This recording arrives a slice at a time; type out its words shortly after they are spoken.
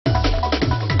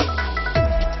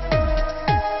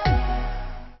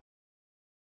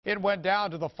It went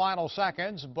down to the final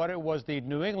seconds, but it was the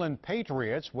New England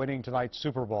Patriots winning tonight's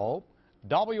Super Bowl.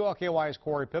 WLKY's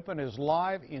Corey Pippen is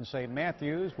live in St.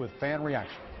 Matthews with fan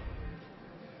reaction.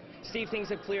 Steve, things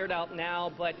have cleared out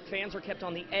now, but fans were kept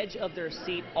on the edge of their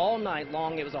seat all night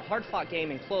long. It was a hard-fought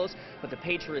game and close, but the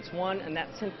Patriots won, and that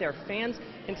sent their fans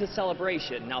into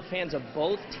celebration. Now, fans of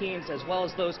both teams, as well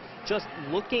as those just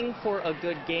looking for a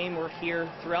good game, were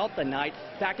here throughout the night.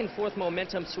 Back-and-forth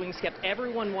momentum swings kept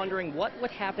everyone wondering what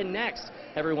would happen next.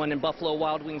 Everyone in Buffalo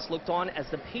Wild Wings looked on as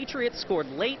the Patriots scored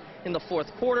late in the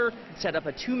fourth quarter, set up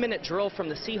a 2-minute drill from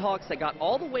the Seahawks that got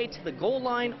all the way to the goal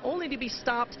line, only to be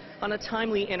stopped on a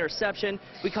timely interception.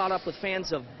 We caught up with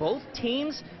fans of both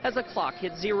teams as the clock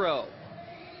hit 0.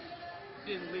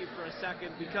 Didn't leave for a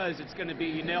second because it's going to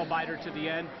be a nail-biter to the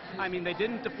end. I mean, they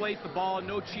didn't deflate the ball,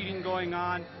 no cheating going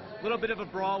on. A little bit of a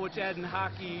brawl, which added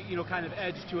hockey, kind of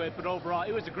edge to it, but overall,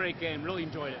 it was a great game. Really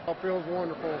enjoyed it. It feels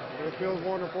wonderful. It feels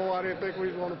wonderful. I didn't think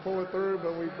we were going to pull it through,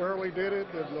 but we barely did it,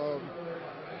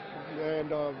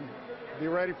 and be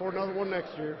ready for another one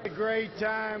next year. A great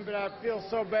time, but I feel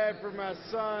so bad for my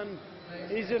son.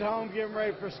 He's at home getting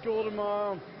ready for school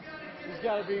tomorrow. He's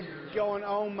got to be going,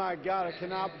 oh my God, I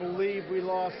cannot believe we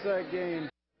lost that game.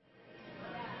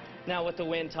 Now with the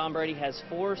win, Tom Brady has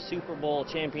 4 Super Bowl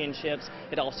championships.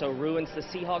 It also ruins the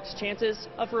Seahawks' chances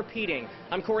of repeating.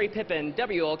 I'm Corey Pippen,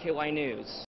 WLKY News.